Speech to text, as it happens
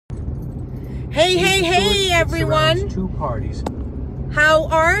Hey, hey, hey, everyone. Two parties. How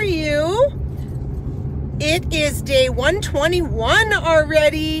are you? It is day 121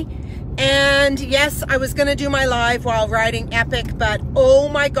 already. And yes, I was going to do my live while riding Epic, but oh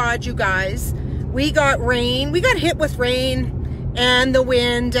my God, you guys, we got rain. We got hit with rain and the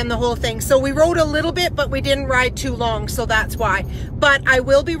wind and the whole thing. So we rode a little bit, but we didn't ride too long. So that's why. But I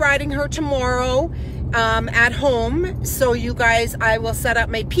will be riding her tomorrow at home. So you guys, I will set up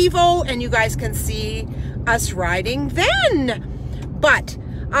my Pivo and you guys can see us riding then. But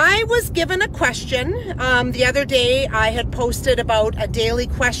I was given a question the other day. I had posted about a daily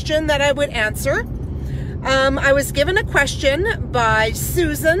question that I would answer. I was given a question by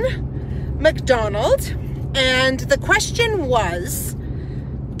Susan McDonald, and the question was,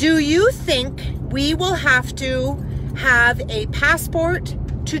 do you think we will have to have a passport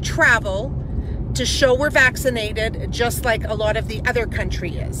to travel to show we're vaccinated, just like a lot of the other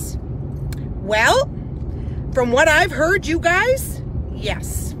country is? Well, from what I've heard, you guys,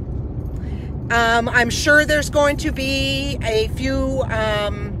 yes. I'm sure there's going to be a few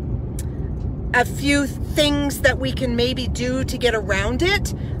things that we can maybe do to get around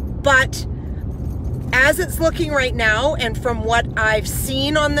it, but as it's looking right now, and from what I've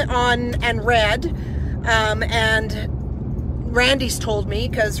seen and read, and Randy's told me,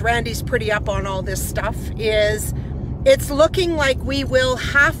 because Randy's pretty up on all this stuff, is it's looking like we will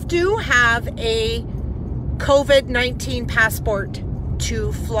have to have a COVID-19 passport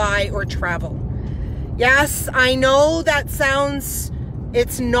to fly or travel. Yes, I know that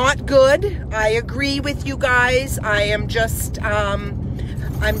it's not good. I agree with you guys. I'm just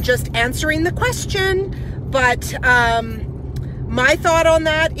answering the question, but my thought on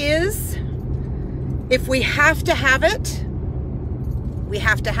that is, if we have to have it, we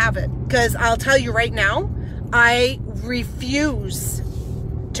have to have it. Because I'll tell you right now, I refuse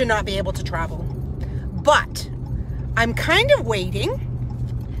to not be able to travel. But I'm kind of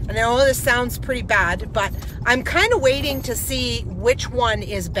waiting. I know this sounds pretty bad, but I'm kind of waiting to see which one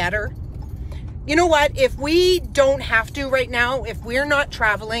is better. You know what? If we don't have to right now, if we're not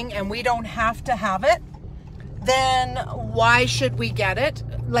traveling and we don't have to have it, then why should we get it?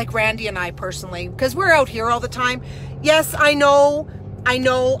 Like Randy and I personally, because we're out here all the time. Yes, I know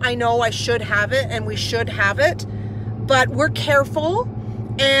I should have it and we should have it, but we're careful,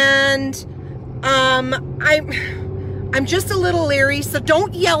 and I'm just a little leery, so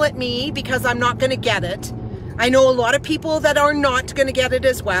don't yell at me because I'm not going to get it. I know a lot of people that are not going to get it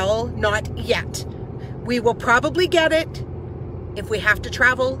as well, not yet. We will probably get it. If we have to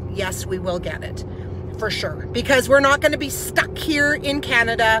travel, yes, we will get it for sure, because we're not going to be stuck here in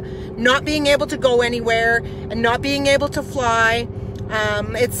Canada, not being able to go anywhere and not being able to fly.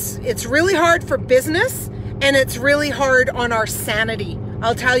 It's really hard for business, and it's really hard on our sanity.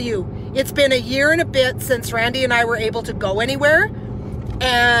 I'll tell you, it's been a year and a bit since Randy and I were able to go anywhere,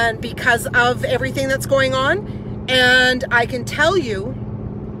 and because of everything that's going on, and I can tell you,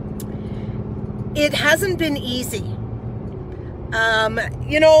 it hasn't been easy.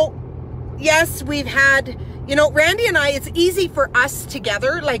 You know, yes, we've had, you know, Randy and I, it's easy for us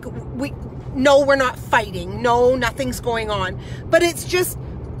together. Like, we're not fighting. No, nothing's going on. But it's just,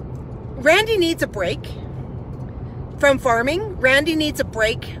 Randy needs a break from farming. Randy needs a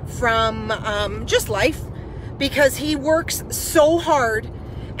break from just life, because he works so hard,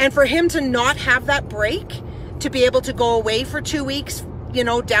 and for him to not have that break, to be able to go away for 2 weeks, you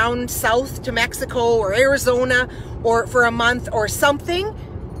know, down south to Mexico or Arizona, or for a month or something,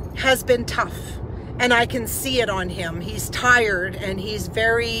 has been tough. And I can see it on him. He's tired, and he's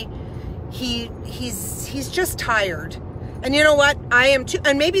very, he's just tired. And you know what? I am too.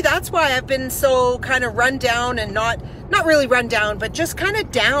 And maybe that's why I've been so kind of run down, and not really run down, but just kind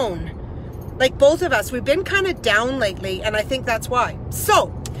of down. Like both of us, we've been kind of down lately, and I think that's why.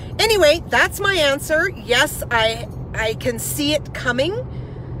 So anyway, that's my answer. Yes, I can see it coming.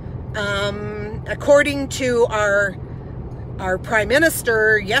 According to our Prime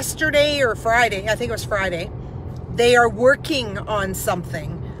Minister yesterday or Friday, I think it was Friday, they are working on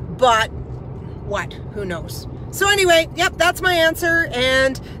something, but what? Who knows? So anyway, yep, that's my answer.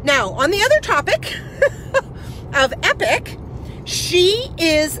 And now on the other topic of Epic, she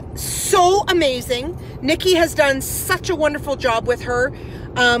is so amazing. Nikki has done such a wonderful job with her.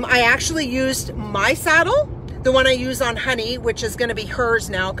 I actually used my saddle, the one I use on Honey, which is going to be hers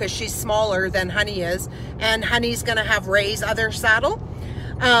now because she's smaller than Honey is. And Honey's going to have Ray's other saddle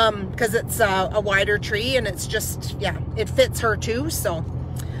because it's a wider tree, and it's just, yeah, it fits her too. So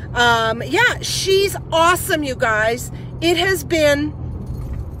yeah, she's awesome, you guys. It has been,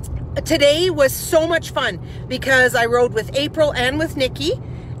 today was so much fun because I rode with April and with Nikki,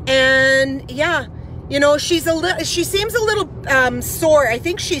 And yeah, you know, she seems a little sore. I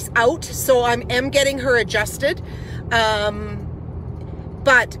think she's out, so I am getting her adjusted.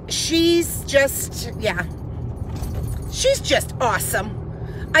 But she's just, yeah, she's just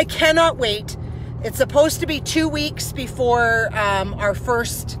awesome. I cannot wait. It's supposed to be 2 weeks before our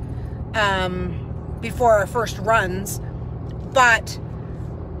first runs, but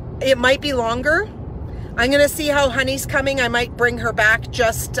it might be longer. I'm gonna see how Honey's coming. I might bring her back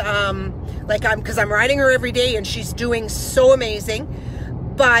just because I'm riding her every day and she's doing so amazing.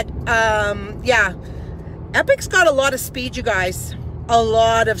 But yeah, Epic's got a lot of speed, you guys, a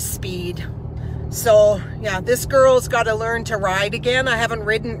lot of speed. So yeah, this girl's got to learn to ride again. I haven't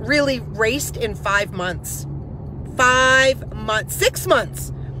really raced in 5 months. 6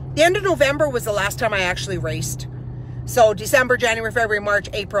 months. The end of November was the last time I actually raced. So December, January, February, March,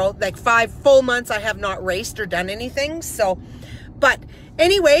 April, like 5 full months I have not raced or done anything. So, but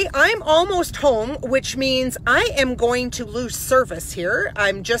anyway, I'm almost home, which means I am going to lose service here.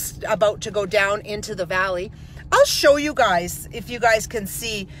 I'm just about to go down into the valley. I'll show you guys, if you guys can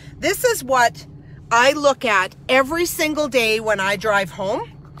see. This is what I look at every single day when I drive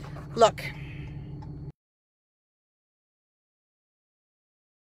home. Look.